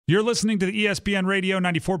You're listening to the ESPN Radio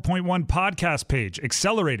 94.1 podcast page,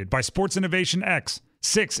 accelerated by Sports Innovation X.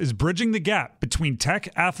 6 is bridging the gap between tech,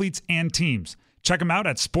 athletes, and teams. Check them out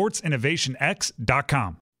at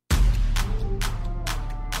sportsinnovationx.com.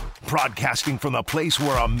 Broadcasting from the place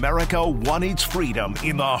where America won its freedom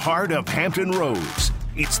in the heart of Hampton Roads.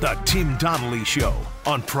 It's the Tim Donnelly Show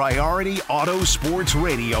on Priority Auto Sports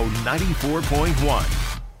Radio 94.1.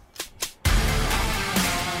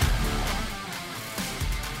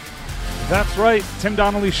 That's right, Tim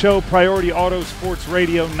Donnelly Show, Priority Auto Sports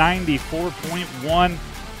Radio 94.1.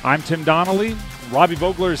 I'm Tim Donnelly. Robbie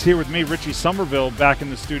Vogler is here with me, Richie Somerville back in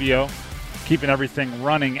the studio, keeping everything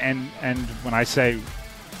running. And when I say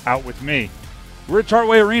out with me, we're at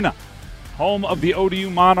Chartway Arena, home of the ODU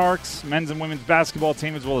Monarchs men's and women's basketball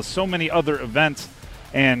team, as well as so many other events.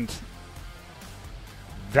 And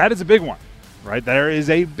that is a big one, right? There is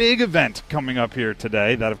a big event coming up here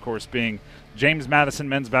today, that, of course, being James Madison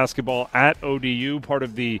men's basketball at ODU, part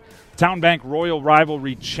of the Town Bank Royal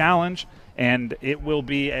Rivalry Challenge, and it will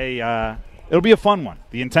be it'll be a fun one.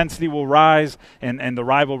 The intensity will rise, and the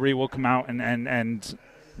rivalry will come out and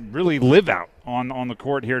really live out on the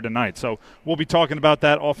court here tonight. So we'll be talking about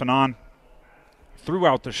that off and on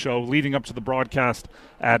throughout the show, leading up to the broadcast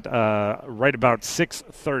at right about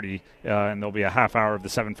 6:30, and there'll be a half hour of the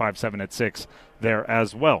 757 at 6 there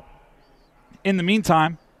as well. In the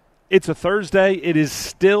meantime, it's a Thursday. It is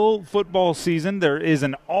still football season. There is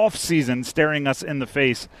an off season staring us in the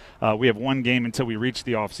face. We have one game until we reach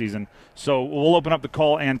the off season. So we'll open up the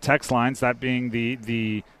call and text lines, that being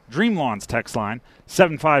the Dream Lawns text line,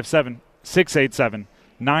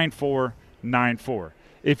 757-687-9494.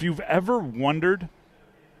 If you've ever wondered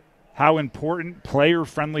how important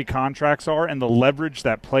player-friendly contracts are and the leverage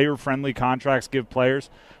that player-friendly contracts give players,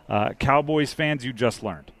 Cowboys fans, you just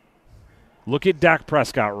learned. Look at Dak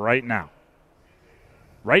Prescott right now.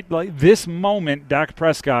 Right? Like this moment, Dak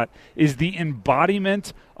Prescott is the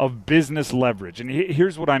embodiment of business leverage. And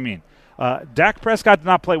here's what I mean. Dak Prescott did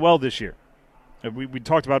not play well this year. We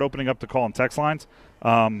talked about opening up the call and text lines.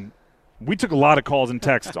 We took a lot of calls and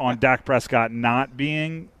texts on Dak Prescott not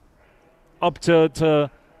being up to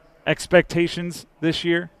expectations this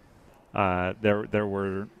year. There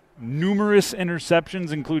were numerous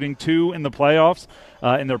interceptions, including 2 in the playoffs,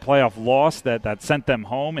 in their playoff loss that sent them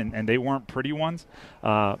home, and they weren't pretty ones.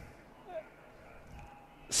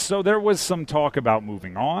 So there was some talk about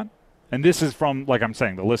moving on. And this is from, like I'm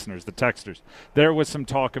saying, the listeners, the texters. There was some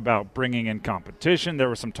talk about bringing in competition. There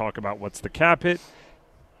was some talk about what's the cap hit.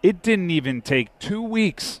 It didn't even take 2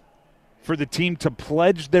 weeks for the team to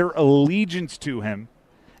pledge their allegiance to him.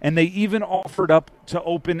 And they even offered up to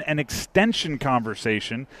open an extension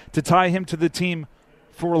conversation to tie him to the team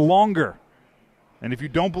for longer. And if you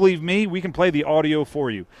don't believe me, we can play the audio for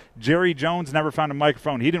you. Jerry Jones never found a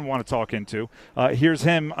microphone he didn't want to talk into. Here's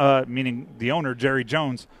him, meaning the owner, Jerry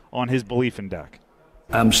Jones, on his belief in Dak.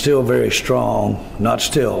 I'm still very strong,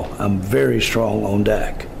 I'm very strong on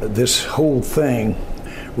Dak. This whole thing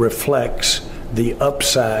reflects the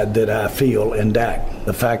upside that I feel in Dak.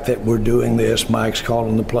 The fact that we're doing this, Mike's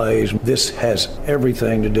calling the plays, this has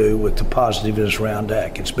everything to do with the positiveness around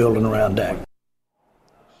Dak. It's building around Dak.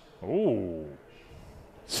 Oh,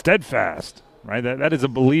 steadfast, right? That is a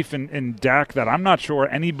belief in Dak that I'm not sure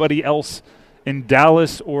anybody else in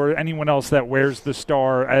Dallas or anyone else that wears the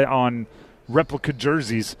star on replica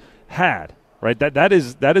jerseys had, right? That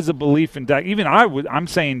is a belief in Dak. Even I'm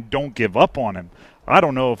saying don't give up on him. I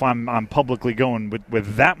don't know if I'm publicly going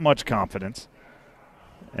with that much confidence.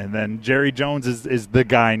 And then Jerry Jones is the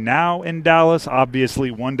guy now in Dallas.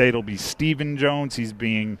 Obviously, one day it'll be Stephen Jones. He's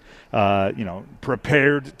being,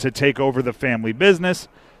 prepared to take over the family business.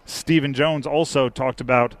 Stephen Jones also talked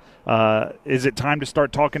about, is it time to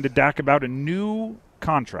start talking to Dak about a new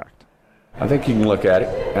contract? I think you can look at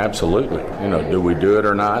it, absolutely. Do we do it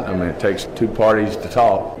or not? I mean, it takes 2 parties to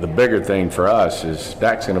talk. The bigger thing for us is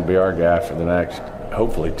Dak's going to be our guy for the next,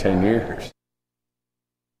 hopefully, 10 years.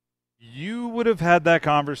 You would have had that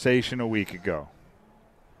conversation a week ago.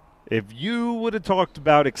 If you would have talked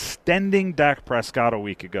about extending Dak Prescott a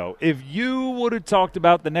week ago, if you would have talked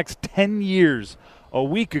about the next 10 years a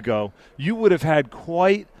week ago, you would have had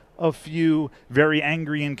quite a few very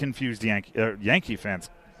angry and confused Yankee fans.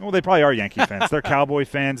 Well, they probably are Yankee fans. They're Cowboy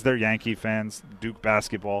fans. They're Yankee fans. Duke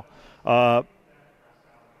basketball. You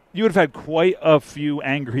would have had quite a few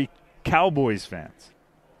angry Cowboys fans.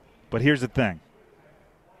 But here's the thing.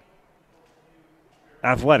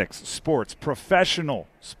 Athletics, sports, professional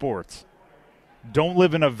sports don't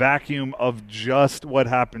live in a vacuum of just what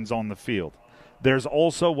happens on the field. There's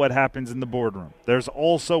also what happens in the boardroom. There's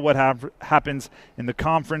also what happens in the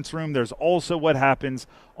conference room. There's also what happens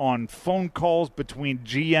on phone calls between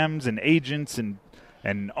GMs and agents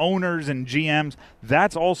and owners and GMs.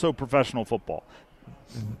 That's also professional football.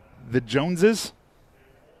 The Joneses,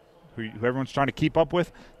 who everyone's trying to keep up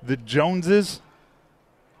with, the Joneses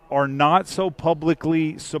are not so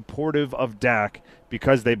publicly supportive of Dak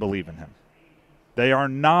because they believe in him. They are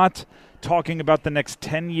not talking about the next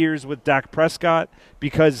 10 years with Dak Prescott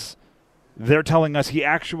because they're telling us he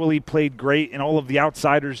actually played great and all of the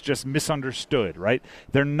outsiders just misunderstood, right?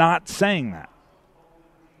 They're not saying that.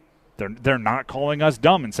 They're not calling us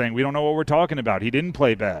dumb and saying we don't know what we're talking about. He didn't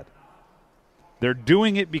play bad. They're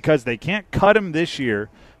doing it because they can't cut him this year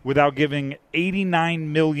without giving $89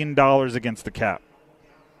 million against the cap.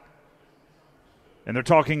 And they're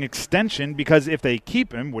talking extension because if they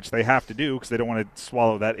keep him, which they have to do because they don't want to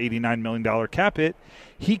swallow that $89 million cap hit,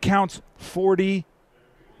 he counts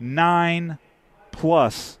 49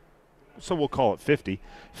 plus, so we'll call it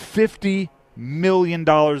 $50 million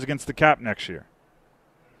against the cap next year.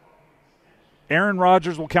 Aaron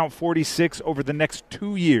Rodgers will count 46 over the next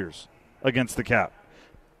 2 years against the cap.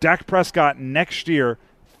 Dak Prescott next year,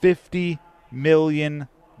 $50 million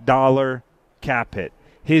cap hit.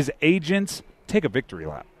 His agents take a victory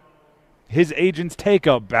lap. His agents take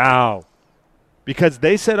a bow because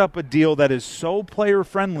they set up a deal that is so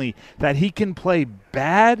player-friendly that he can play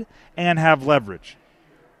bad and have leverage,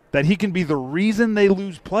 that he can be the reason they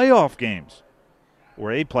lose playoff games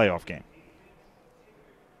or a playoff game.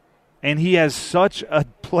 And he has such a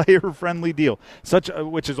player-friendly deal,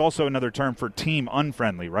 which is also another term for team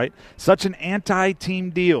unfriendly, right? Such an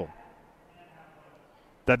anti-team deal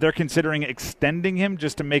that they're considering extending him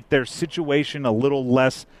just to make their situation a little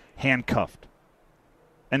less handcuffed.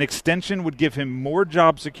 An extension would give him more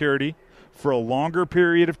job security for a longer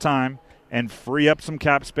period of time and free up some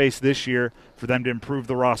cap space this year for them to improve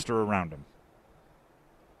the roster around him.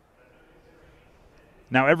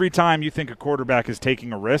 Now, every time you think a quarterback is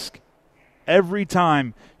taking a risk, every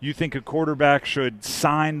time you think a quarterback should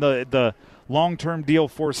sign the long-term deal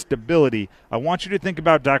for stability, I want you to think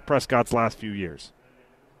about Dak Prescott's last few years.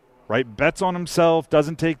 Right? Bets on himself,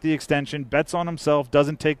 doesn't take the extension, bets on himself,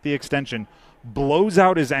 doesn't take the extension, blows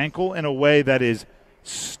out his ankle in a way that is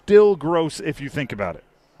still gross if you think about it.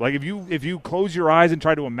 Like if you close your eyes and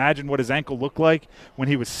try to imagine what his ankle looked like when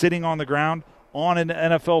he was sitting on the ground on an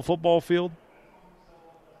NFL football field,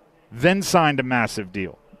 then signed a massive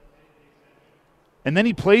deal. And then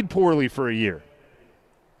he played poorly for a year.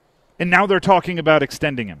 And now they're talking about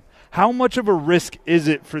extending him. How much of a risk is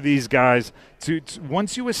it for these guys to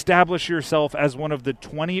once you establish yourself as one of the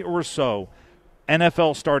 20 or so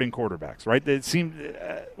NFL starting quarterbacks, right? It seems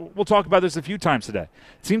we'll talk about this a few times today.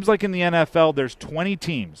 It seems like in the NFL there's 20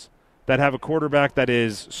 teams that have a quarterback that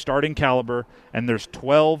is starting caliber, and there's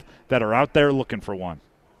 12 that are out there looking for one.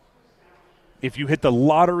 If you hit the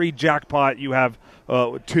lottery jackpot, you have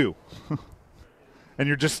 2. And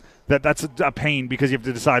you're just that's a pain because you have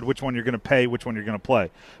to decide which one you're going to pay, which one you're going to play.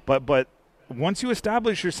 But once you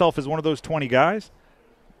establish yourself as one of those 20 guys,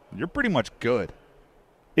 you're pretty much good.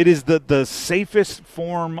 It is the safest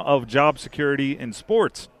form of job security in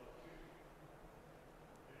sports.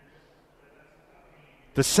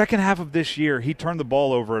 The second half of this year, he turned the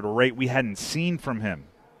ball over at a rate we hadn't seen from him.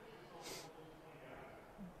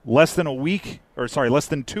 Less than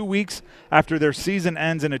 2 weeks after their season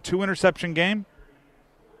ends in a 2-interception game,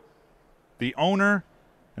 the owner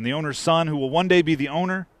and the owner's son, who will one day be the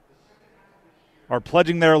owner, are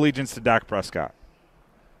pledging their allegiance to Dak Prescott.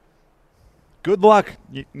 Good luck.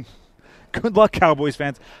 Good luck, Cowboys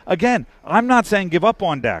fans. Again, I'm not saying give up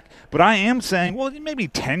on Dak, but I am saying, well, maybe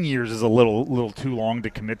 10 years is a little too long to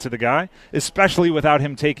commit to the guy, especially without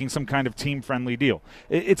him taking some kind of team-friendly deal.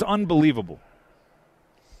 It's unbelievable.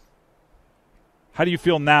 How do you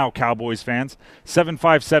feel now, Cowboys fans?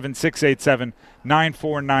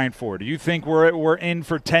 757-687-9494. Do you think we're in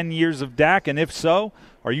for 10 years of Dak? And if so,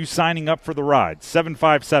 are you signing up for the ride?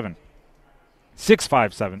 757-687.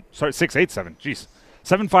 Sorry, 687. Jeez.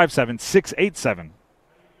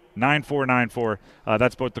 757-687-9494.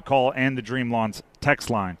 That's both the call and the Dream Lawns text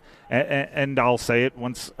line. And I'll say it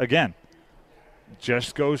once again.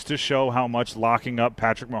 Just goes to show how much locking up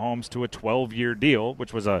Patrick Mahomes to a 12-year deal,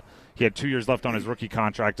 which was he had 2 years left on his rookie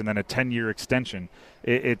contract and then a 10-year extension.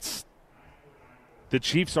 It's the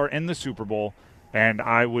Chiefs are in the Super Bowl, and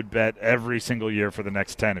I would bet every single year for the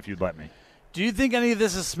next 10 if you'd let me. Do you think any of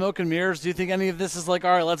this is smoke and mirrors? Do you think any of this is like,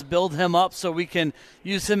 all right, let's build him up so we can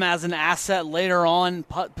use him as an asset later on,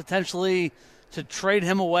 potentially to trade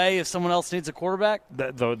him away if someone else needs a quarterback?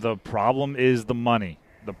 The problem is the money.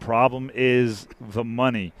 The problem is the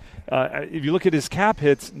money. If you look at his cap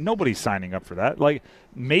hits, nobody's signing up for that. Like,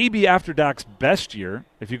 maybe after Dak's best year,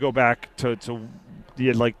 if you go back to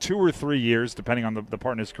like 2 or 3 years, depending on the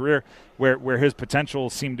part in his career, where his potential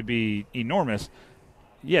seemed to be enormous,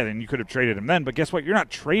 yeah, then you could have traded him then. But guess what? You're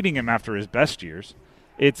not trading him after his best years.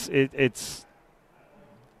 It's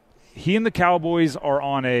he and the Cowboys are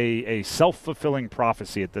on a self-fulfilling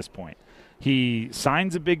prophecy at this point. He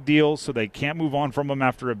signs a big deal so they can't move on from him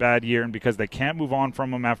after a bad year, and because they can't move on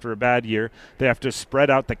from him after a bad year, they have to spread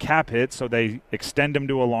out the cap hit so they extend him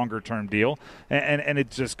to a longer-term deal, and it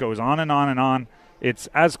just goes on and on and on. It's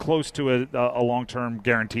as close to a long-term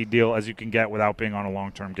guaranteed deal as you can get without being on a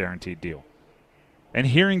long-term guaranteed deal. And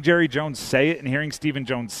hearing Jerry Jones say it and hearing Stephen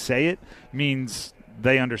Jones say it means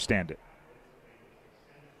they understand it.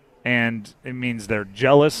 And it means they're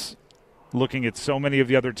jealous looking at so many of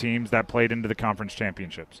the other teams that played into the conference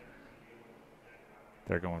championships.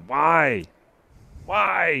 They're going, why?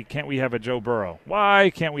 Why can't we have a Joe Burrow? Why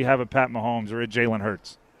can't we have a Pat Mahomes or a Jalen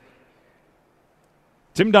Hurts?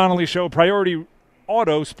 Tim Donnelly Show, Priority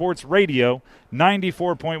Auto Sports Radio,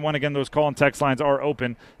 94.1. Again, those call and text lines are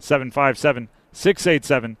open,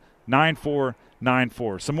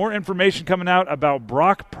 757-687-9494. Some more information coming out about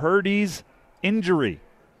Brock Purdy's injury.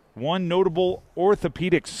 One notable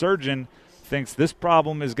orthopedic surgeon thinks this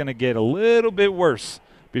problem is going to get a little bit worse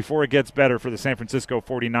before it gets better for the San Francisco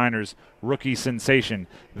 49ers rookie sensation.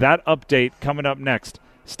 That update coming up next.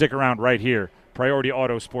 Stick around right here. Priority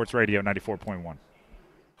Auto Sports Radio 94.1.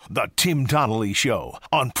 The Tim Donnelly Show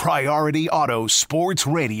on Priority Auto Sports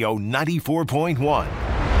Radio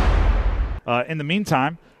 94.1. In the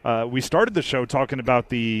meantime, we started the show talking about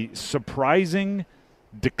the surprising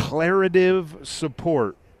declarative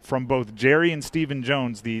support from both Jerry and Stephen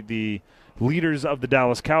Jones, the leaders of the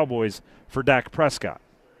Dallas Cowboys, for Dak Prescott.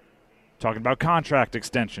 Talking about contract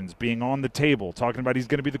extensions being on the table, talking about he's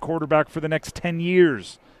going to be the quarterback for the next 10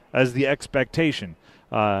 years as the expectation.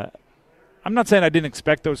 I'm not saying I didn't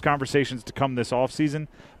expect those conversations to come this offseason,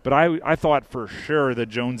 but I thought for sure that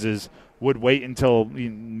Joneses would wait until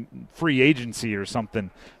free agency or something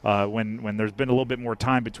when there's been a little bit more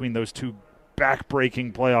time between those two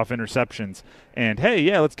back-breaking playoff interceptions. And, hey,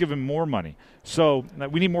 yeah, let's give him more money. So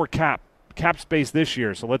we need more cap space this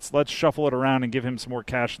year, so let's shuffle it around and give him some more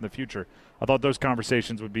cash in the future. I thought those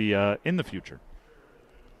conversations would be in the future.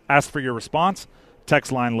 Ask for your response.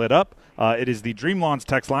 Text line lit up. It is the Dream Lawns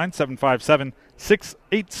text line,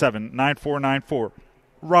 757-687-9494.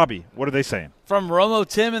 Robbie, what are they saying? From Romo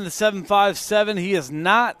Tim in the 757, he is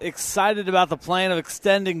not excited about the plan of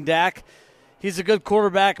extending Dak. He's a good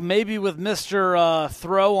quarterback, maybe with Mr.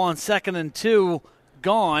 Throw on 2nd and 2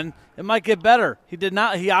 gone, it might get better.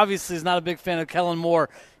 He obviously is not a big fan of Kellen Moore.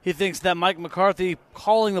 He thinks that Mike McCarthy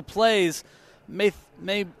calling the plays may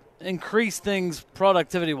increase things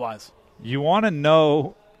productivity-wise. You want to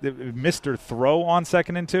know Mr. Throw on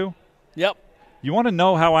 2nd and 2? Yep. You want to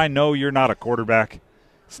know how I know you're not a quarterback?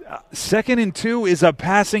 2nd and 2 is a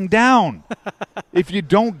passing down. If you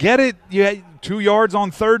don't get it, you have 2 yards on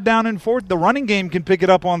 3rd down and 4th. The running game can pick it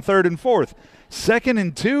up on 3rd and 4th. 2nd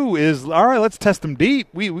and 2 is, all right, let's test them deep.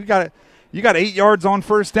 We got it. You got 8 yards on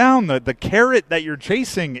 1st down. The carrot that you're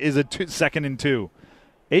chasing is a 2nd and 2.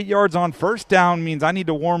 8 yards on 1st down means I need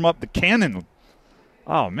to warm up the cannon.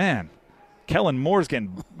 Oh, man. Kellen Moore's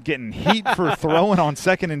getting heat for throwing on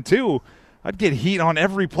 2nd and 2. I'd get heat on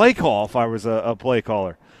every play call if I was a play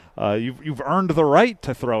caller. You've earned the right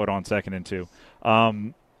to throw it on 2nd and 2.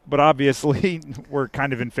 But obviously, we're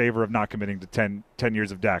kind of in favor of not committing to 10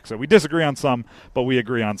 years of Dak. So we disagree on some, but we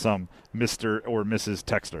agree on some, Mr. or Mrs.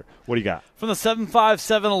 Texter. What do you got? From the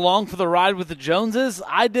 757 along for the ride with the Joneses,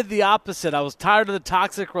 I did the opposite. I was tired of the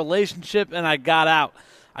toxic relationship, and I got out.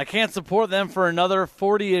 I can't support them for another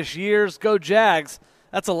 40-ish years. Go Jags.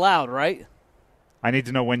 That's allowed, right? I need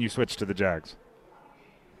to know when you switched to the Jags.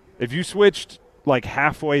 If you switched like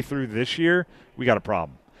halfway through this year, we got a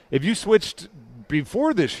problem. If you switched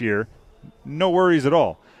before this year, no worries at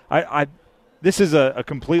all. This is a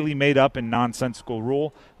completely made up and nonsensical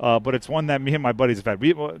rule, but it's one that me and my buddies have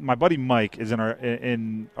had. My buddy Mike is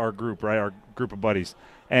in our group, right? Our group of buddies,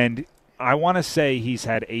 and I want to say he's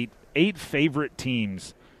had eight favorite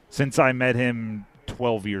teams since I met him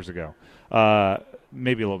 12 years ago,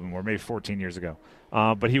 maybe a little bit more, maybe 14 years ago.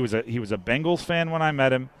 But he was a Bengals fan when I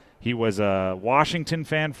met him. He was a Washington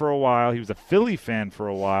fan for a while. He was a Philly fan for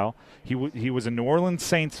a while. He was a New Orleans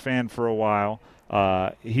Saints fan for a while.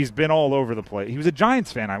 He's been all over the place. He was a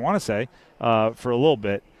Giants fan, I want to say, for a little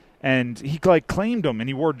bit. And he like claimed them, and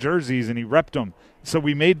he wore jerseys, and he repped them. So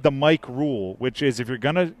we made the Mike rule, which is if you're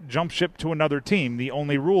going to jump ship to another team, the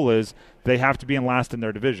only rule is they have to be in last in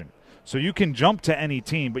their division. So you can jump to any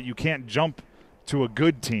team, but you can't jump to a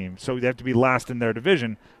good team. So they have to be last in their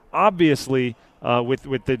division. Obviously,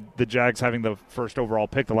 with the Jags having the first overall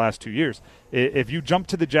pick the last 2 years, if you jump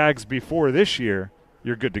to the Jags before this year,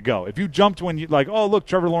 you're good to go. If you jumped when you like, oh, look,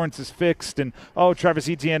 Trevor Lawrence is fixed, and oh, Travis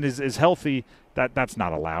Etienne is healthy, that's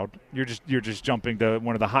not allowed. You're just jumping to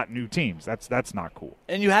one of the hot new teams. That's not cool.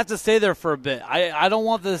 And you have to stay there for a bit. I don't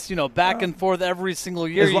want this, back and forth every single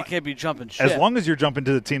year. You can't be jumping shit. As long as you're jumping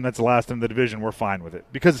to the team that's last in the division, we're fine with it.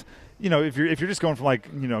 Because if you're just going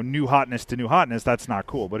from new hotness to new hotness, that's not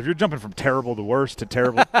cool. But if you're jumping from terrible to worse to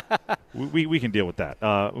terrible, we can deal with that.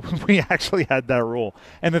 We actually had that rule.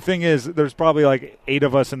 And the thing is, there's probably like 8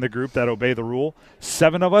 of us in the group that obey the rule.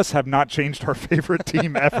 7 of us have not changed our favorite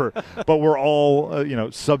team ever, but we're all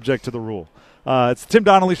subject to the rule. It's the Tim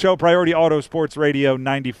Donnelly Show, Priority Auto Sports Radio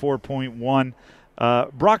 94.1.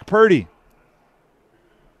 Brock Purdy.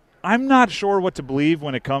 I'm not sure what to believe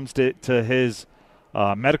when it comes to his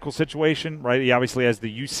medical situation, right? He obviously has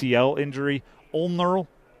the UCL injury,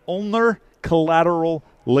 ulnar collateral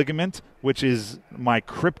ligament, which is my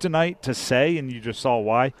kryptonite to say, and you just saw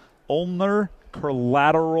why. Ulnar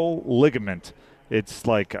collateral ligament. It's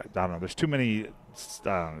like, I don't know, there's too many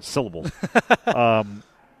syllables.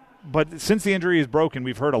 But since the injury is broken,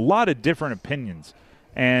 we've heard a lot of different opinions.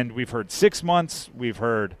 And we've heard 6 months. We've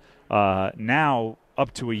heard now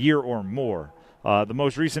up to a year or more. The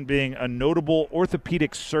most recent being a notable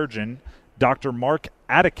orthopedic surgeon, Dr. Mark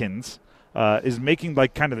Adkins, is making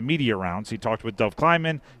like kind of the media rounds. He talked with Dov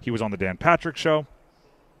Kleiman. He was on the Dan Patrick Show.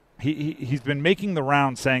 He's been making the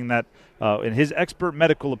rounds saying that, in his expert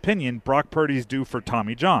medical opinion, Brock Purdy's due for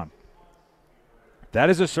Tommy John. That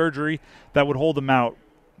is a surgery that would hold him out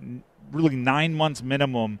really 9 months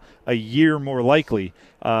minimum, a year more likely.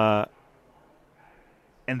 And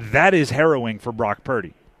that is harrowing for Brock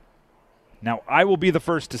Purdy. Now, I will be the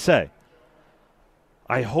first to say,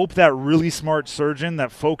 I hope that really smart surgeon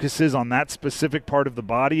that focuses on that specific part of the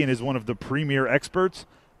body and is one of the premier experts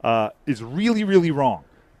is really, really wrong.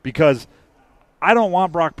 Because I don't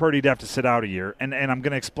want Brock Purdy to have to sit out a year, and I'm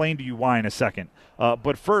going to explain to you why in a second.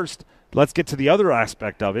 But first, let's get to the other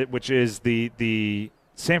aspect of it, which is the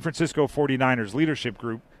San Francisco 49ers leadership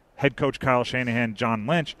group, head coach Kyle Shanahan, John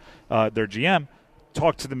Lynch, their GM,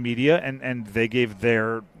 talked to the media, and they gave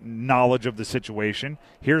their knowledge of the situation.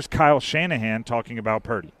 Here's Kyle Shanahan talking about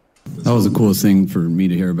Purdy. That was the coolest thing for me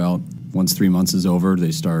to hear about. Once 3 months is over,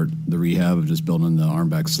 they start the rehab of just building the arm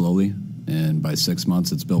back slowly, and by 6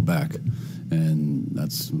 months, it's built back. And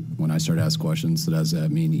that's when I started to ask questions. So does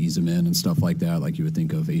that mean ease him in and stuff like that, like you would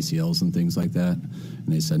think of ACLs and things like that? And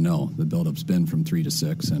they said, no, the build-up's been from 3 to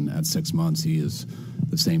 6, and at 6 months, he is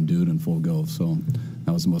the same dude in full go. So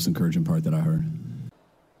that was the most encouraging part that I heard.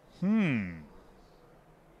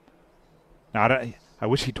 Now, I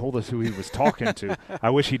wish he told us who he was talking to.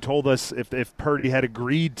 I wish he told us if Purdy had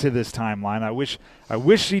agreed to this timeline. I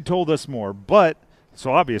wish he told us more. But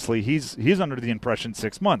so obviously he's under the impression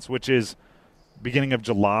 6 months, which is beginning of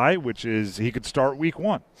July, which is he could start week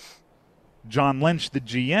 1. John Lynch, the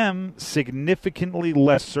GM, significantly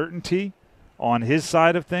less certainty on his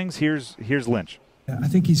side of things. Here's Lynch. I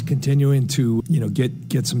think he's continuing to,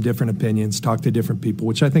 get some different opinions, talk to different people,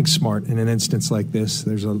 which I think is smart. In an instance like this,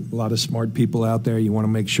 there's a lot of smart people out there. You want to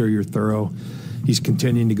make sure you're thorough. He's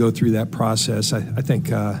continuing to go through that process. I think,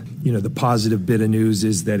 the positive bit of news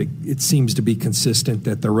is that it seems to be consistent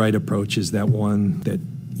that the right approach is that one that,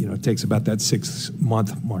 takes about that 6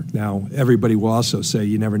 month mark. Now, everybody will also say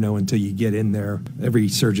you never know until you get in there. Every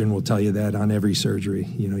surgeon will tell you that on every surgery.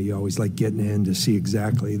 You always like getting in to see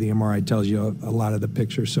exactly. The MRI tells you a lot of the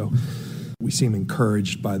picture. So we seem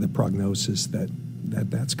encouraged by the prognosis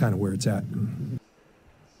that's kind of where it's at.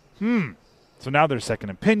 So now there's second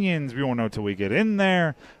opinions. We won't know until we get in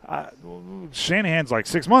there. Shanahan's like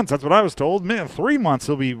 6 months. That's what I was told. Man, 3 months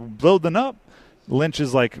he'll be building up. Lynch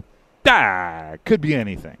is like, could be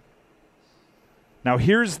anything. Now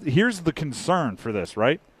here's the concern for this,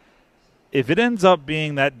 right? If it ends up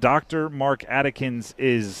being that Dr. Mark Adkins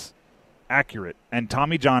is accurate and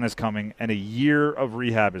Tommy John is coming and a year of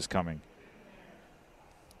rehab is coming,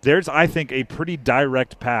 there's, I think, a pretty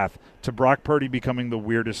direct path to Brock Purdy becoming the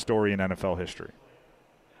weirdest story in NFL history.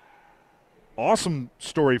 Awesome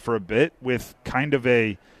story for a bit with kind of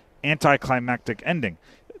a anticlimactic ending.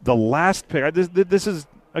 The last pick, this is,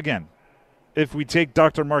 again, if we take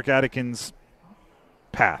Dr. Mark Adkins'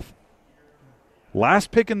 path,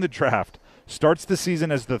 last pick in the draft starts the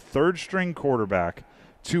season as the third-string quarterback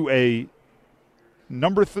to a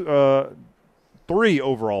number 3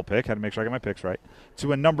 overall pick. Had to make sure I got my picks right.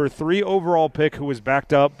 To a number 3 overall pick who was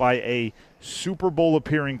backed up by a Super Bowl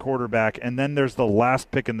appearing quarterback, and then there's the last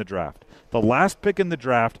pick in the draft. The last pick in the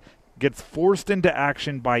draft gets forced into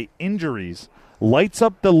action by injuries, lights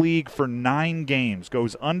up the league for 9 games,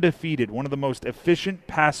 goes undefeated, one of the most efficient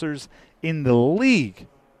passers in the league,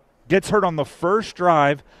 gets hurt on the first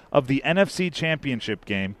drive of the NFC Championship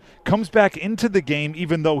game, comes back into the game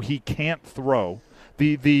even though he can't throw.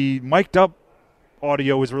 The mic'd up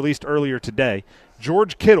audio was released earlier today.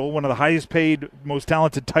 George Kittle, one of the highest paid, most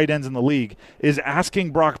talented tight ends in the league, is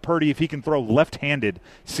asking Brock Purdy if he can throw left-handed,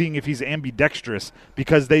 seeing if he's ambidextrous,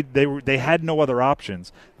 because they had no other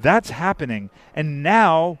options. That's happening. And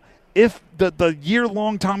now, if the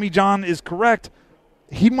year-long Tommy John is correct,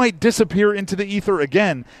 he might disappear into the ether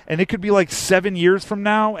again. And it could be like 7 years from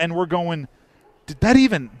now, and we're going, did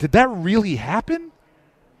that really happen?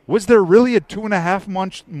 Was there really a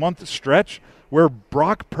 2.5-month stretch where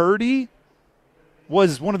Brock Purdy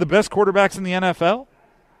was one of the best quarterbacks in the NFL?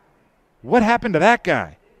 What happened to that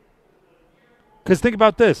guy? Because think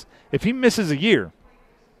about this. If he misses a year,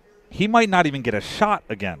 he might not even get a shot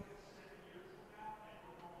again.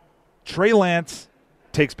 Trey Lance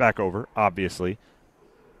takes back over, obviously.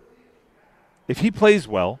 If he plays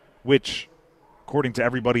well, which, according to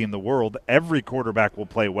everybody in the world, every quarterback will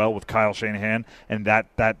play well with Kyle Shanahan and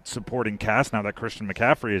that supporting cast now that Christian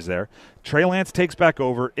McCaffrey is there. Trey Lance takes back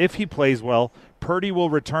over. If he plays well, Purdy will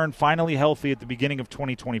return finally healthy at the beginning of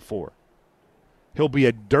 2024. He'll be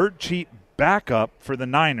a dirt cheap backup for the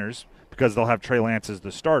Niners because they'll have Trey Lance as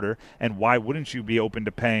the starter, and why wouldn't you be open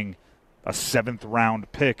to paying a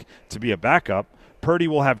 7th-round pick to be a backup? Purdy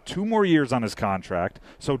will have 2 more years on his contract,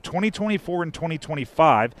 so 2024 and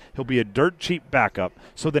 2025, he'll be a dirt cheap backup.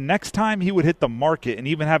 So the next time he would hit the market and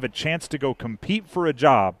even have a chance to go compete for a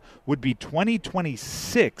job would be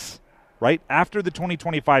 2026, right after the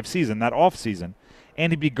 2025 season, that off season,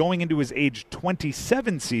 and he'd be going into his age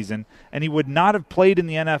 27 season, and he would not have played in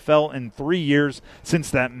the NFL in 3 years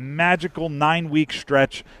since that magical 9-week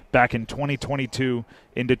stretch back in 2022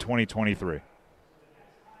 into 2023.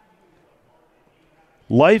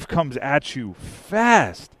 Life comes at you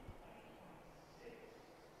fast.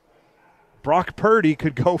 Brock Purdy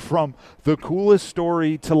could go from the coolest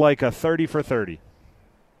story to like a 30 for 30.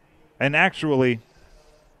 And actually,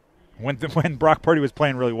 when Brock Purdy was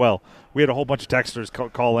playing really well, we had a whole bunch of texters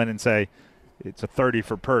call in and say, it's a 30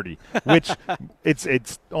 for Purdy, which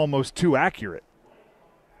it's almost too accurate.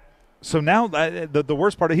 So now the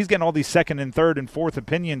worst part, he's getting all these 2nd and 3rd and 4th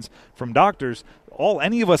opinions from doctors. All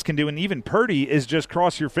any of us can do, and even Purdy, is just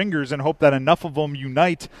cross your fingers and hope that enough of them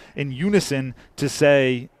unite in unison to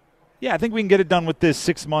say, yeah, I think we can get it done with this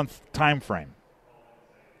 6-month time frame.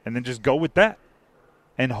 And then just go with that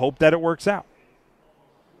and hope that it works out.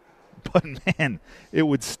 But, man, it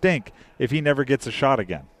would stink if he never gets a shot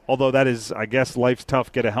again. Although that is, I guess, life's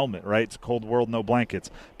tough, get a helmet, right? It's a cold world, no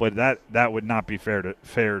blankets. But that would not be fair to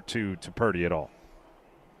Purdy at all.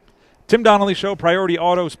 Tim Donnelly Show, Priority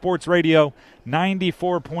Auto Sports Radio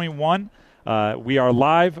 94.1. We are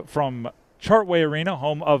live from Chartway Arena,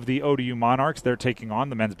 home of the ODU Monarchs. They're taking on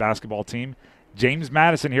the men's basketball team. James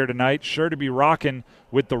Madison here tonight, sure to be rocking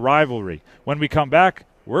with the rivalry. When we come back,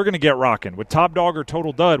 we're going to get rocking with Top Dog or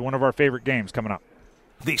Total Dud, one of our favorite games coming up.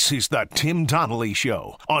 This is the Tim Donnelly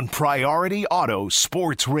Show on Priority Auto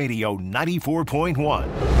Sports Radio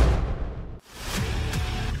 94.1.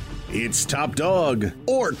 It's Top Dog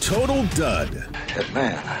or Total Dud. That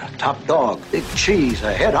man, top dog, big cheese,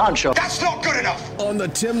 a head honcho. That's not good enough. On the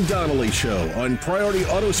Tim Donnelly Show on Priority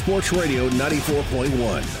Auto Sports Radio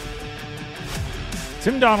 94.1.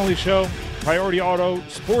 Tim Donnelly Show, Priority Auto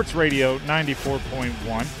Sports Radio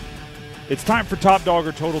 94.1. It's time for Top Dog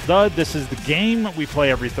or Total Dud. This is the game we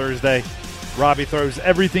play every Thursday. Robbie throws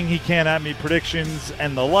everything he can at me, predictions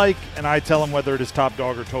and the like, and I tell him whether it is Top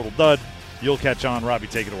Dog or Total Dud. You'll catch on. Robbie,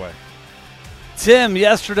 take it away. Tim,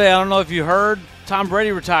 yesterday, I don't know if you heard, Tom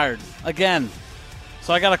Brady retired again.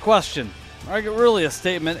 So I got a question, or really a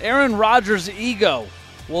statement. Aaron Rodgers' ego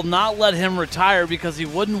will not let him retire because he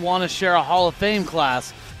wouldn't want to share a Hall of Fame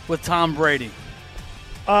class with Tom Brady.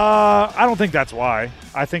 I don't think that's why.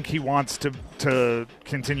 I think he wants to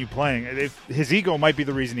continue playing. His ego might be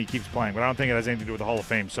the reason he keeps playing, but I don't think it has anything to do with the Hall of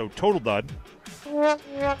Fame. So total dud. But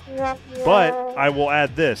I will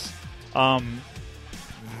add this. There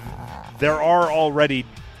are already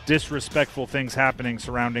disrespectful things happening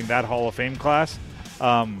surrounding that Hall of Fame class.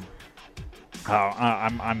 I'm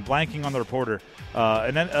blanking on the reporter.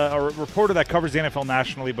 And then a reporter that covers the NFL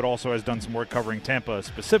nationally but also has done some work covering Tampa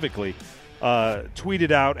specifically tweeted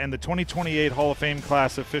out, and the 2028 Hall of Fame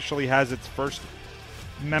class officially has its first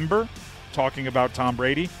member, talking about Tom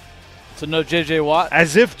Brady. So no J.J. Watt?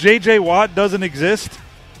 As if J.J. Watt doesn't exist.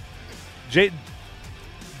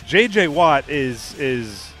 J.J. Watt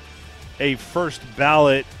is a first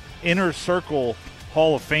ballot inner circle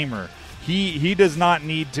Hall of Famer. He does not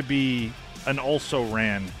need to be an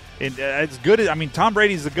also-ran. As good as, Tom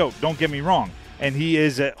Brady's the GOAT, don't get me wrong. And he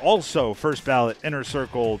is also first ballot inner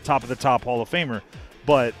circle top of the top Hall of Famer.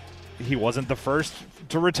 But he wasn't the first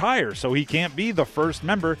to retire, so he can't be the first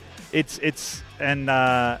member. It's an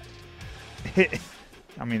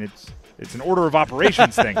order of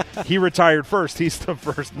operations thing. He retired first. He's the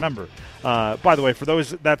first member. By the way, for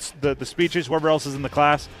those, that's the speeches. Whoever else is in the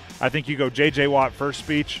class, I think you go J.J. Watt first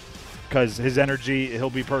speech because his energy, he'll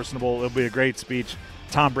be personable. It'll be a great speech.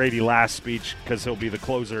 Tom Brady last speech because he'll be the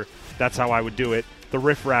closer. That's how I would do it. The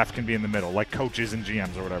riffraff can be in the middle, like coaches and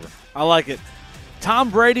GMs or whatever. I like it. Tom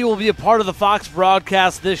Brady will be a part of the Fox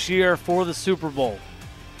broadcast this year for the Super Bowl.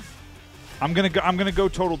 I'm gonna go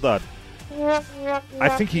total dud. I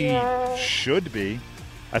think he should be.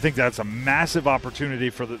 I think that's a massive opportunity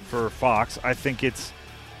for Fox. I think it's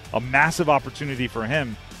a massive opportunity for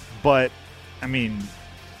him. But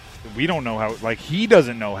we don't know how. He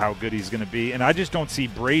doesn't know how good he's going to be, and I just don't see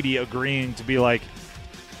Brady agreeing to be like,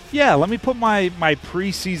 yeah, let me put my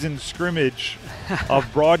preseason scrimmage of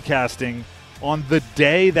broadcasting on the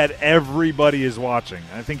day that everybody is watching.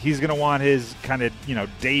 I think he's going to want his kind of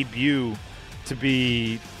debut to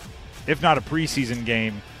be, if not a preseason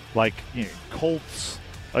game, Colts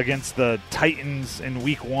against the Titans in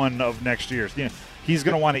week 1 of next year. He's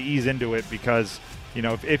going to want to ease into it because,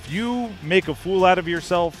 if you make a fool out of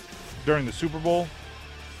yourself during the Super Bowl,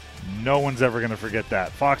 no one's ever going to forget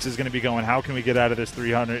that. Fox is going to be going, how can we get out of this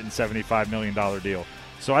 $375 million deal?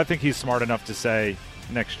 So I think he's smart enough to say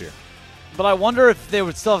next year. But I wonder if they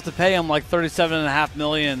would still have to pay him $37.5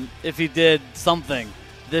 million if he did something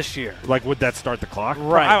this year. Would that start the clock?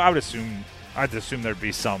 Right. I'd assume there'd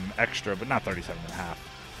be some extra, but not 37.5.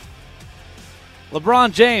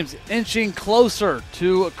 LeBron James inching closer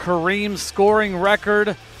to Kareem's scoring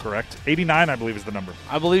record. Correct. 89, I believe, is the number.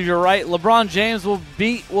 I believe you're right. LeBron James will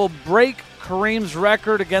break Kareem's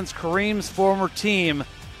record against Kareem's former team,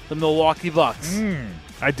 the Milwaukee Bucks.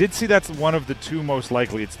 I did see that's one of the two most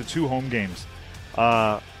likely. It's the 2 home games.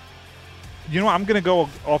 I'm going to go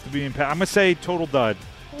off the beaten path. I'm going to say total dud.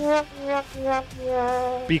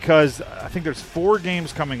 Because I think there's 4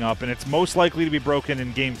 games coming up, and it's most likely to be broken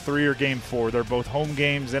in Game 3 or Game 4. They're both home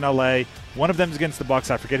games in L.A. One of them is against the Bucks.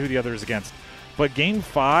 I forget who the other is against. But Game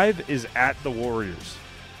 5 is at the Warriors.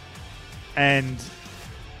 And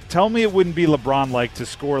tell me it wouldn't be LeBron to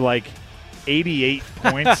score 88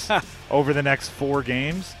 points over the next 4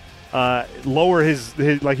 games. Lower his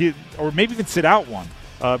or maybe even sit out one.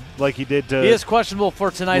 Like he did to... He is questionable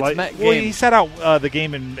for tonight's game. Well, he sat out the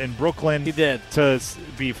game in Brooklyn. He did. To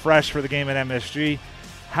be fresh for the game at MSG.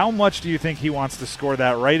 How much do you think he wants to score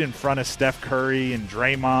that right in front of Steph Curry and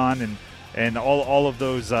Draymond and all of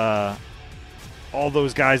those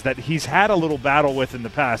guys that he's had a little battle with in the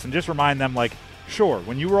past? And just remind them, sure,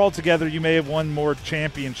 when you were all together, you may have won more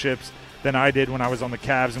championships than I did when I was on the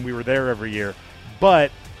Cavs and we were there every year.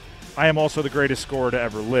 But I am also the greatest scorer to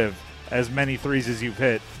ever live. As many threes as you've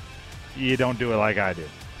hit, you don't do it like I do.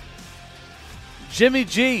 Jimmy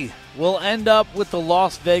G will end up with the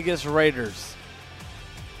Las Vegas Raiders.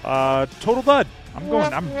 Total dud.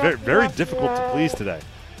 I'm very, very difficult to please today.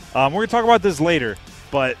 We're going to talk about this later,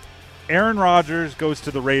 but Aaron Rodgers goes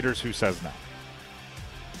to the Raiders. Who says no?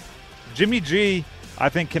 Jimmy G, I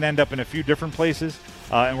think, can end up in a few different places,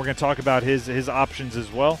 and we're going to talk about his options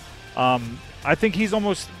as well. I think he's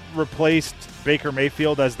almost replaced Baker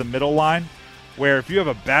Mayfield as the middle line, where if you have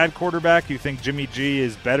a bad quarterback, you think Jimmy G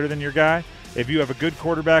is better than your guy. If you have a good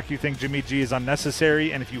quarterback, you think Jimmy G is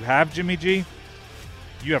unnecessary. And if you have Jimmy G,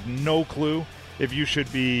 you have no clue if you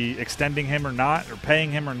should be extending him or not, or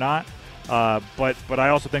paying him or not. But I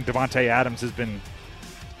also think Devontae Adams has been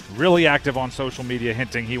really active on social media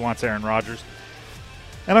hinting he wants Aaron Rodgers.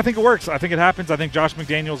 And I think it works. I think it happens. I think Josh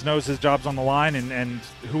McDaniels knows his job's on the line, and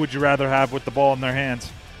who would you rather have with the ball in their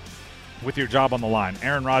hands with your job on the line,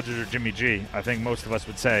 Aaron Rodgers or Jimmy G? I think most of us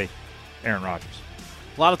would say Aaron Rodgers.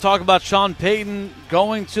 A lot of talk about Sean Payton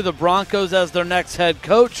going to the Broncos as their next head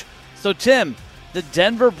coach. So, Tim, the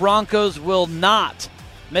Denver Broncos will not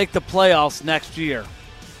make the playoffs next year.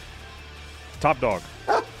 Top dog.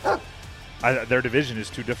 Their division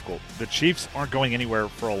is too difficult. The Chiefs aren't going anywhere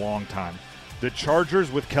for a long time. The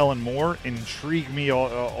Chargers with Kellen Moore intrigue me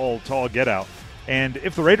all get out. And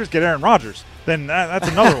if the Raiders get Aaron Rodgers, then that's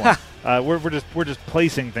another one. We're just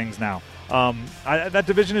placing things now. That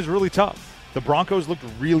division is really tough. The Broncos looked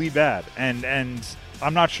really bad, and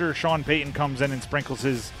I'm not sure Sean Payton comes in and sprinkles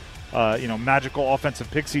his magical offensive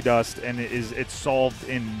pixie dust and it's solved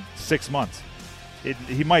in 6 months.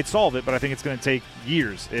 He might solve it, but I think it's going to take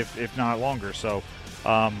years, if not longer. So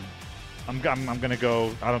I'm going to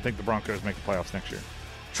go. I don't think the Broncos make the playoffs next year.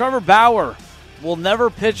 Trevor Bauer will never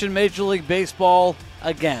pitch in Major League Baseball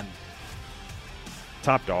again.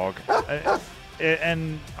 Top dog.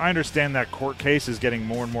 And I understand that court case is getting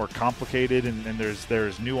more and more complicated, and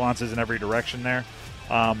there's nuances in every direction there.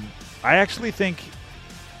 I actually think,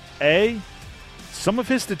 some of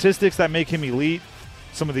his statistics that make him elite,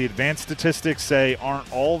 some of the advanced statistics say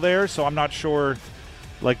aren't all there, so I'm not sure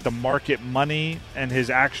like the market money and his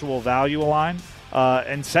actual value align.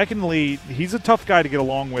 And secondly, he's a tough guy to get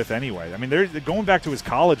along with anyway. I mean, they're going back to his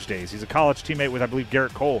college days. He's a college teammate with, I believe,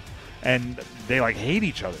 Garrett Cole, and they like hate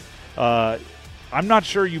each other. I'm not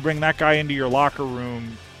sure you bring that guy into your locker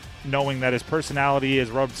room knowing that his personality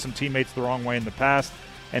has rubbed some teammates the wrong way in the past,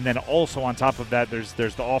 and then also on top of that, there's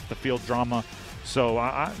the off-the-field drama. So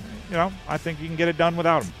I think you can get it done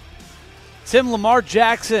without him. Tim, Lamar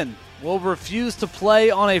Jackson will refuse to play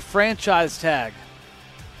on a franchise tag.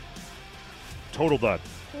 Total dud.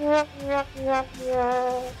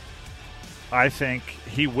 I think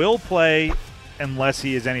he will play unless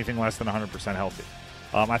he is anything less than 100% healthy.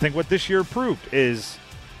 I think what this year proved is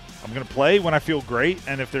I'm going to play when I feel great,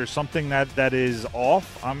 and if there's something that is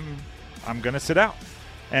off, I'm going to sit out.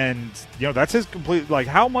 And that's his complete, like,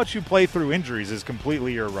 how much you play through injuries is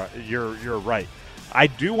completely your right. I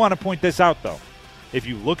do want to point this out though. If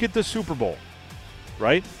you look at the Super Bowl,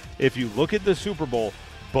 right? If you look at the Super Bowl,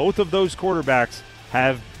 both of those quarterbacks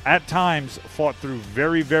have at times fought through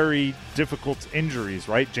very, very difficult injuries,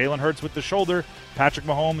 right? Jalen Hurts with the shoulder, Patrick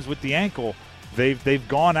Mahomes with the ankle. They've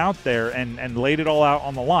gone out there and laid it all out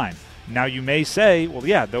on the line. Now you may say, well,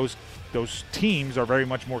 yeah, those teams are very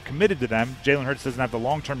much more committed to them. Jalen Hurts doesn't have the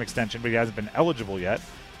long-term extension, but he hasn't been eligible yet.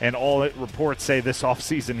 And all reports say this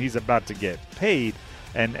offseason he's about to get paid,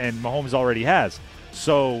 and Mahomes already has.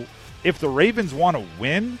 So if the Ravens want to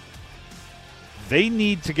win, they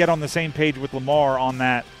need to get on the same page with Lamar on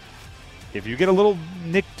that. If you get a little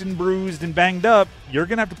nicked and bruised and banged up, you're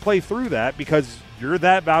going to have to play through that because you're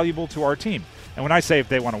that valuable to our team. And when I say if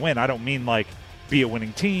they want to win, I don't mean like be a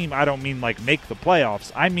winning team. I don't mean like make the playoffs.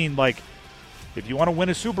 I mean like if you want to win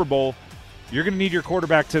a Super Bowl, you're going to need your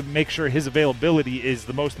quarterback to make sure his availability is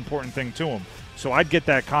the most important thing to him. So I'd get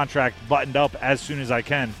that contract buttoned up as soon as I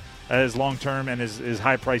can, as long-term and as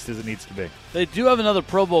high-priced as it needs to be. They do have another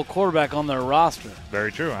Pro Bowl quarterback on their roster.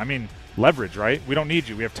 Very true. I mean, leverage, right? We don't need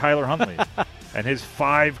you. We have Tyler Huntley and his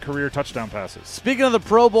 5 career touchdown passes. Speaking of the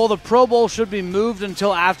Pro Bowl should be moved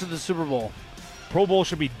until after the Super Bowl. Pro Bowl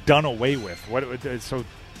should be done away with. So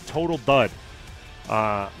total dud.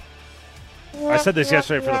 I said this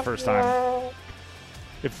yesterday for the first time.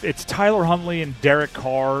 If it's Tyler Huntley and Derek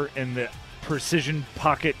Carr in the precision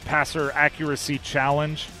pocket passer accuracy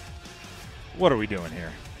challenge, what are we doing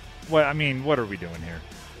here? What are we doing here?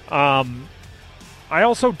 I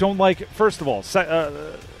also don't like, first of all,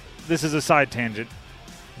 this is a side tangent.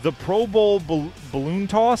 The Pro Bowl balloon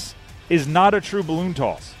toss is not a true balloon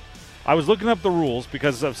toss. I was looking up the rules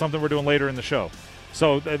because of something we're doing later in the show.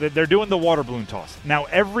 So they're doing the water balloon toss. Now,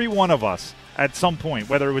 every one of us at some point,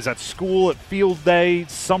 whether it was at school, at field day,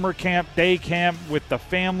 summer camp, day camp, with the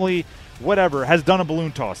family, whatever, has done a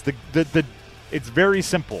balloon toss. It's very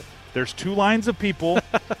simple. There's 2 lines of people.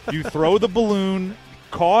 You throw the balloon,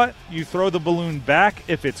 caught. You throw the balloon back.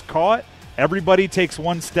 If it's caught, everybody takes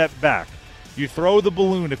 1 step back. You throw the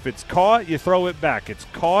balloon. If it's caught, you throw it back. It's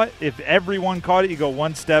caught. If everyone caught it, you go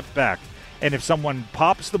 1 step back. And if someone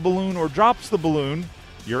pops the balloon or drops the balloon,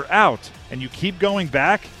 you're out. And you keep going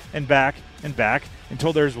back and back and back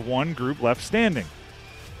until there's 1 group left standing.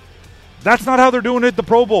 That's not how they're doing it at the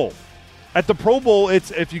Pro Bowl. At the Pro Bowl,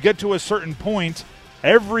 it's if you get to a certain point,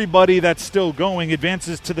 everybody that's still going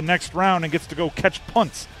advances to the next round and gets to go catch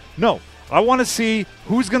punts. No, I want to see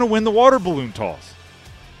who's going to win the water balloon toss.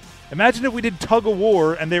 Imagine if we did tug of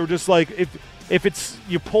war and they were just like, if it's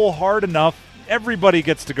you pull hard enough, everybody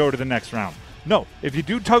gets to go to the next round. No, if you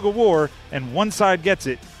do tug of war and one side gets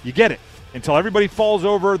it, you get it. Until everybody falls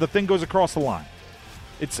over, the thing goes across the line.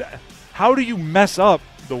 It's how do you mess up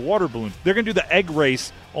the water balloon? They're going to do the egg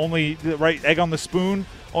race, only right egg on the spoon.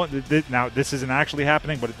 Now, this isn't actually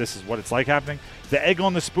happening, but this is what it's like happening. The egg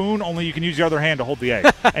on the spoon, only you can use your other hand to hold the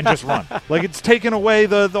egg and just run. Like it's taken away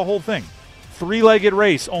the whole thing. 3-legged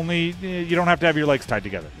race, only you don't have to have your legs tied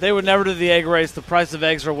together. They would never do the egg race. The price of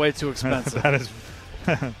eggs are way too expensive. That is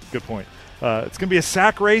good point. It's going to be a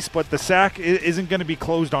sack race, but the sack isn't going to be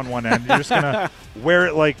closed on one end. You're just going to wear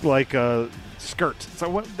it like a skirt.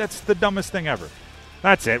 So that's the dumbest thing ever.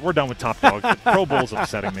 That's it. We're done with Top Dog. Pro Bowl's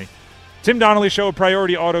upsetting me. Tim Donnelly Show,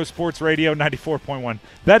 Priority Auto Sports Radio 94.1.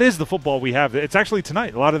 That is the football we have. It's actually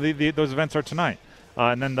tonight. A lot of those events are tonight.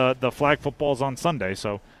 And then the flag football is on Sunday.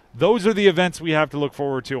 So those are the events we have to look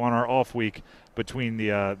forward to on our off week between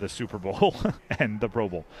the Super Bowl and the Pro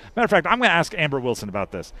Bowl. Matter of fact, I'm going to ask Amber Wilson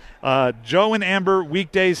about this. Joe and Amber,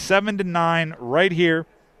 weekdays 7 to 9 right here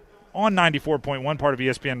on 94.1, part of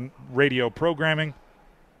ESPN radio programming.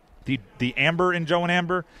 The Amber in Joe and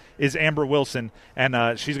Amber is Amber Wilson,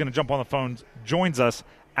 and she's going to jump on the phone, joins us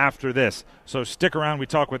after this. So stick around. We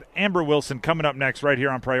talk with Amber Wilson coming up next right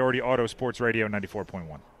here on Priority Auto Sports Radio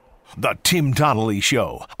 94.1. The Tim Donnelly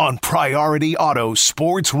Show on Priority Auto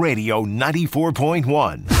Sports Radio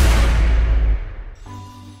 94.1.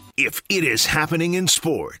 If it is happening in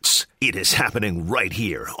sports, it is happening right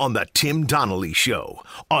here on the Tim Donnelly Show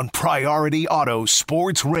on Priority Auto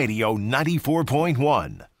Sports Radio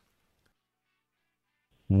 94.1.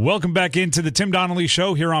 Welcome back into the Tim Donnelly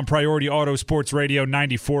Show here on Priority Auto Sports Radio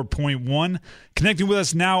 94.1. Connecting with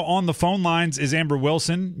us now on the phone lines is Amber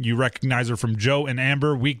Wilson. You recognize her from Joe and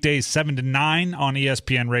Amber, weekdays 7 to 9 on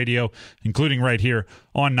ESPN Radio, including right here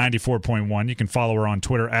on 94.1. You can follow her on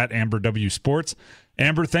Twitter at AmberWSports.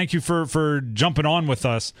 Amber, thank you for jumping on with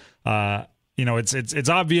us. It's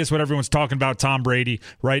obvious what everyone's talking about Tom Brady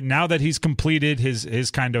right now that he's completed his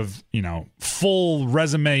kind of, full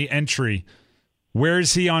resume entry. Where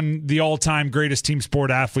is he on the all-time greatest team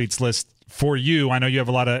sport athletes list for you? I know you have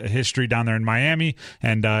a lot of history down there in Miami,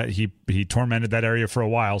 and he tormented that area for a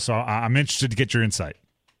while, so I'm interested to get your insight.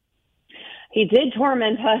 He did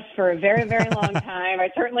torment us for a very, very long time. I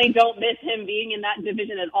certainly don't miss him being in that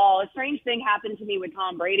division at all. A strange thing happened to me with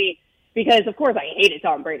Tom Brady because, of course, I hated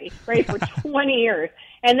Tom Brady, right, for 20 years.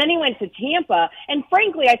 And then he went to Tampa. And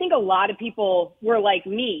frankly, I think a lot of people were like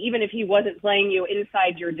me, even if he wasn't playing you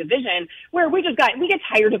inside your division, where we get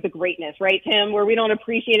tired of the greatness, right, Tim, where we don't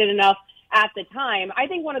appreciate it enough at the time. I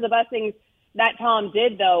think one of the best things that Tom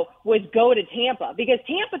did, though, was go to Tampa. Because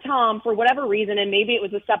Tampa Tom, for whatever reason, and maybe it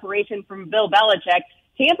was a separation from Bill Belichick,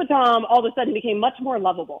 Tampa Tom all of a sudden became much more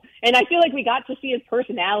lovable. And I feel like we got to see his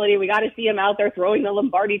personality. We got to see him out there throwing the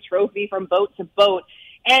Lombardi trophy from boat to boat.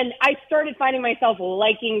 And I started finding myself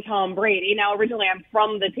liking Tom Brady. Now, originally I'm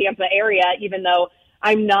from the Tampa area, even though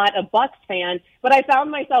I'm not a Bucs fan, but I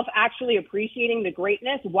found myself actually appreciating the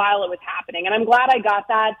greatness while it was happening. And I'm glad I got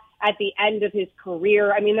that at the end of his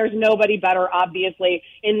career. I mean, there's nobody better, obviously,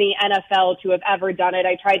 in the NFL to have ever done it.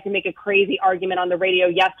 I tried to make a crazy argument on the radio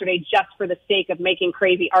yesterday just for the sake of making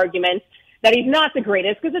crazy arguments that he's not the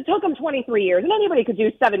greatest because it took him 23 years. And anybody could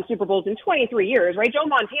do 7 Super Bowls in 23 years, right? Joe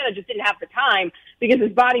Montana just didn't have the time because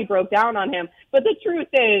his body broke down on him. But the truth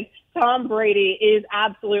is, Tom Brady is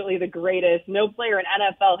absolutely the greatest. No player in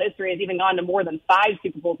NFL history has even gone to more than 5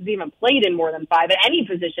 Super Bowls, has even played in more than 5 at any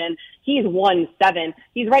position. He's won 7.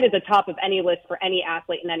 He's right at the top of any list for any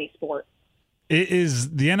athlete in any sport. Is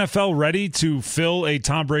the NFL ready to fill a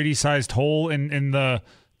Tom Brady-sized hole in the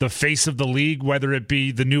face of the league, whether it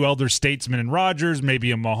be the new elder statesman in Rodgers,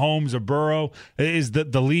 maybe a Mahomes, a Burrow? Is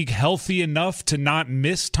the league healthy enough to not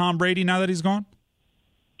miss Tom Brady now that he's gone?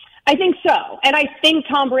 I think so. And I think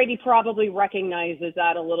Tom Brady probably recognizes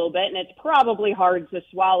that a little bit, and it's probably hard to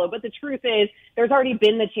swallow. But the truth is, there's already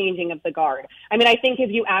been the changing of the guard. I mean, I think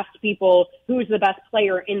if you asked people who's the best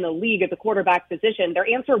player in the league at the quarterback position, their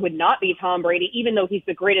answer would not be Tom Brady, even though he's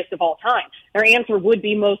the greatest of all time. Their answer would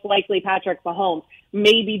be most likely Patrick Mahomes,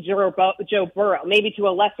 maybe Joe Burrow, maybe to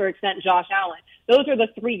a lesser extent Josh Allen. Those are the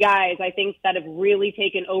 3 guys, I think, that have really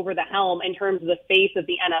taken over the helm in terms of the face of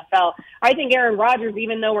the NFL. I think Aaron Rodgers,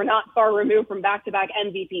 even though we're not far removed from back-to-back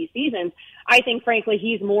MVP seasons, I think, frankly,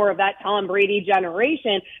 he's more of that Tom Brady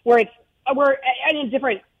generation where we're in a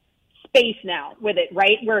different space now with it,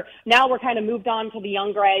 right? We're kind of moved on to the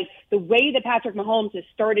young guys. The way that Patrick Mahomes has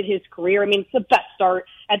started his career, I mean, it's the best start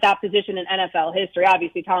at that position in NFL history.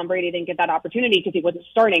 Obviously, Tom Brady didn't get that opportunity because he wasn't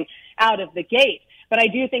starting out of the gate. But I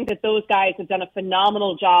do think that those guys have done a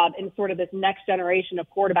phenomenal job in sort of this next generation of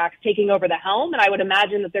quarterbacks taking over the helm. And I would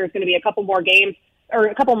imagine that there's going to be a couple more names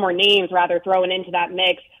thrown into that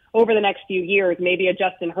mix over the next few years. Maybe a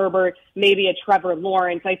Justin Herbert, maybe a Trevor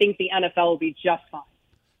Lawrence. I think the NFL will be just fine.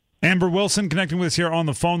 Amber Wilson connecting with us here on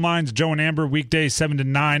the phone lines. Joe and Amber, weekdays 7 to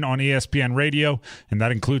 9 on ESPN Radio, and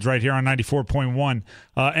that includes right here on 94.1.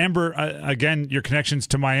 Amber, again, your connections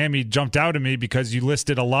to Miami jumped out at me because you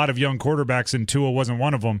listed a lot of young quarterbacks, and Tua wasn't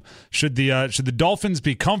one of them. Should the Dolphins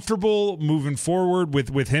be comfortable moving forward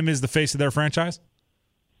with him as the face of their franchise?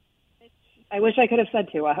 I wish I could have said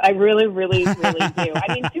Tua. I really, really, really do.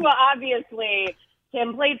 I mean, Tua obviously,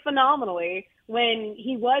 Tim played phenomenally when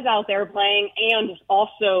he was out there playing and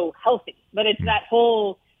also healthy. But it's that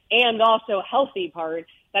whole and also healthy part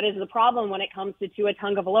that is the problem when it comes to Tua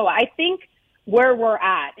Tagovailoa. I think where we're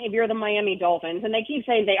at, if you're the Miami Dolphins, and they keep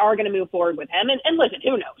saying they are going to move forward with him, and listen,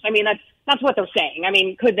 who knows? I mean, that's what they're saying. I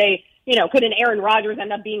mean, could an Aaron Rodgers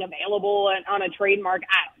end up being available on a trademark?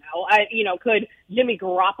 I don't know. Could Jimmy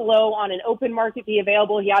Garoppolo on an open market be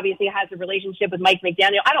available? He obviously has a relationship with Mike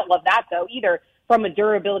McDaniel. I don't love that, though, either from a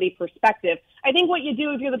durability perspective. I think what you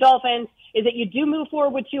do if you're the Dolphins is that you do move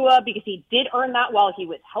forward with Tua because he did earn that while he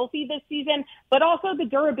was healthy this season, but also the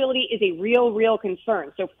durability is a real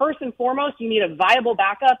concern. So first and foremost, you need a viable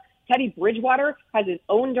backup. Teddy Bridgewater has his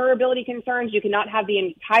own durability concerns. You cannot have the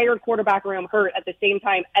entire quarterback room hurt at the same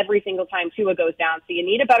time every single time Tua goes down. So you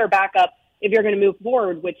need a better backup if you're going to move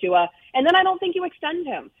forward with Tua. And then I don't think you extend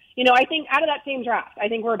him. I think out of that same draft, I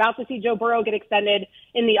think we're about to see Joe Burrow get extended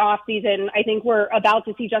in the offseason. I think we're about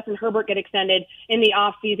to see Justin Herbert get extended in the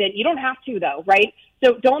offseason. You don't have to, though, right?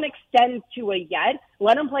 So don't extend Tua yet.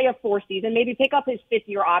 Let him play a fourth season, maybe pick up his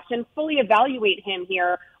fifth-year option, fully evaluate him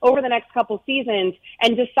here over the next couple seasons,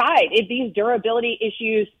 and decide if these durability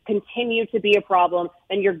issues continue to be a problem,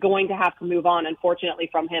 then you're going to have to move on, unfortunately,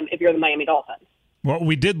 from him if you're the Miami Dolphins. Well,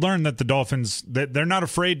 we did learn that the Dolphins, that they're not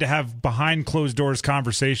afraid to have behind closed doors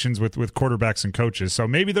conversations with quarterbacks and coaches. So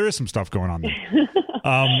maybe there is some stuff going on there.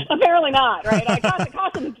 Apparently not, right? I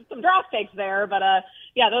caught some draft picks there, but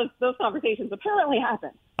those conversations apparently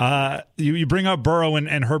happen. You bring up Burrow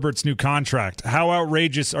and Herbert's new contract. How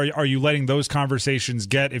outrageous are you letting those conversations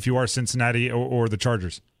get if you are Cincinnati or the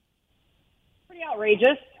Chargers? Pretty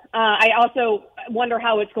outrageous. I also wonder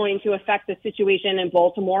how it's going to affect the situation in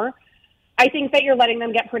Baltimore. I think that you're letting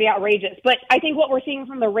them get pretty outrageous. But I think what we're seeing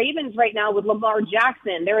from the Ravens right now with Lamar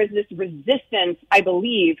Jackson, there is this resistance, I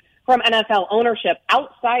believe, from NFL ownership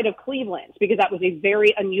outside of Cleveland, because that was a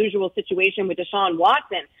very unusual situation with Deshaun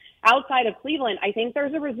Watson. Outside of Cleveland, I think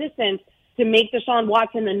there's a resistance to make Deshaun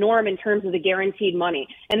Watson the norm in terms of the guaranteed money.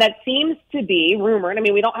 And that seems to be rumored. I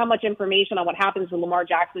mean, we don't have much information on what happens with Lamar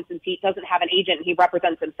Jackson since he doesn't have an agent and he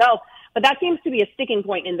represents himself. But that seems to be a sticking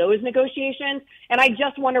point in those negotiations. And I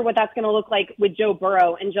just wonder what that's going to look like with Joe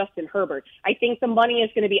Burrow and Justin Herbert. I think the money is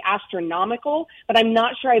going to be astronomical, but I'm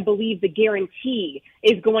not sure I believe the guarantee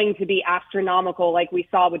is going to be astronomical like we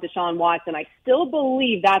saw with Deshaun Watson. I still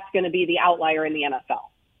believe that's going to be the outlier in the NFL.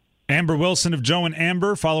 Amber Wilson of Joe and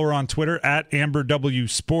Amber. Follow her on Twitter at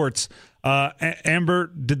AmberWSports. Amber,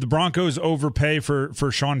 did the Broncos overpay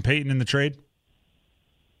for Sean Payton in the trade?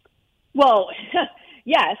 Well,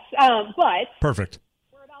 yes, but perfect.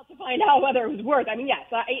 We're about to find out whether it was worth. I mean, yes,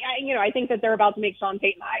 I think that they're about to make Sean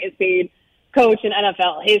Payton the highest paid coach in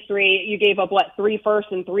NFL history. You gave up 3 first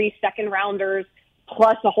and 3 second rounders,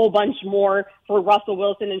 plus a whole bunch more for Russell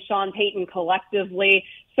Wilson and Sean Payton collectively.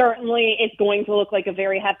 Certainly, it's going to look like a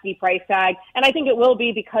very hefty price tag, and I think it will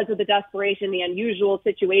be because of the desperation, the unusual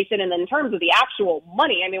situation, and then in terms of the actual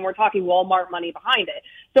money, I mean, we're talking Walmart money behind it.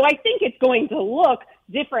 So I think it's going to look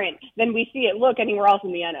different than we see it look anywhere else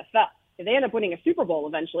in the NFL. If they end up winning a Super Bowl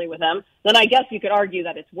eventually with them, then I guess you could argue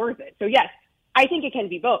that it's worth it. So yes, I think it can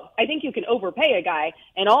be both. I think you can overpay a guy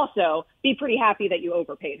and also be pretty happy that you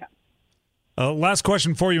overpaid him. Last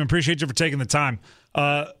question for you. Appreciate you for taking the time.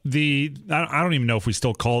 I don't even know if we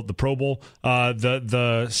still call it the Pro Bowl.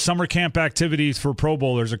 The summer camp activities for Pro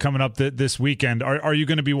Bowlers are coming up this weekend. Are you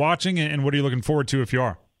going to be watching, and what are you looking forward to if you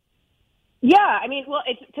are? Yeah, I mean,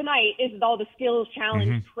 tonight is all the skills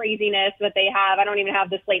challenge craziness that they have. I don't even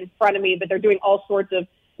have the slate in front of me, but they're doing all sorts of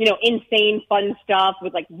insane fun stuff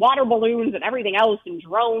with water balloons and everything else and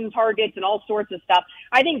drone targets and all sorts of stuff.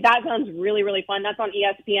 I think that sounds really, really fun. That's on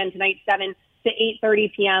ESPN tonight, 7 to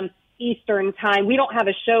 8:30 p.m. Eastern time. We don't have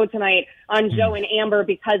a show tonight on Joe and Amber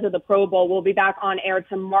because of the Pro Bowl. We'll be back on air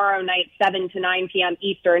tomorrow night, 7 to 9 p.m.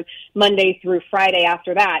 Eastern, Monday through Friday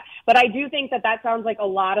after that. But I do think that sounds like a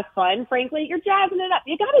lot of fun. Frankly, you're jazzing it up.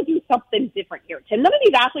 You got to do something different here, Tim. None of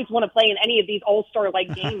these athletes want to play in any of these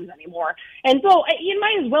all-star-like games anymore. And so you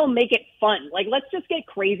might as well make it fun. Let's just get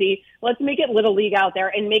crazy. Let's make it Little League out there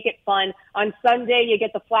and make it fun. On Sunday, you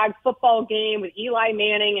get the flag football game with Eli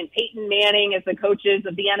Manning and Peyton Manning as the coaches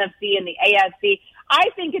of the NFC and the AFC. I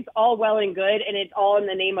think it's all well and good, and it's all in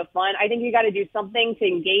the name of fun. I think you got to do something to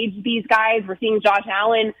engage these guys. We're seeing Josh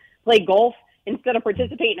Allen play golf instead of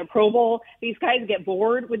participate in a Pro Bowl. These guys get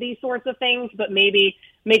bored with these sorts of things, but maybe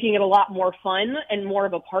making it a lot more fun and more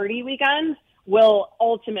of a party weekend will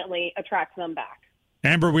ultimately attract them back.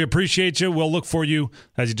 Amber, we appreciate you. We'll look for you,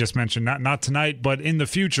 as you just mentioned, not tonight, but in the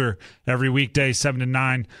future, every weekday, 7 to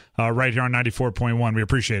 9, right here on 94.1. We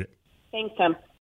appreciate it. Thanks, Tim.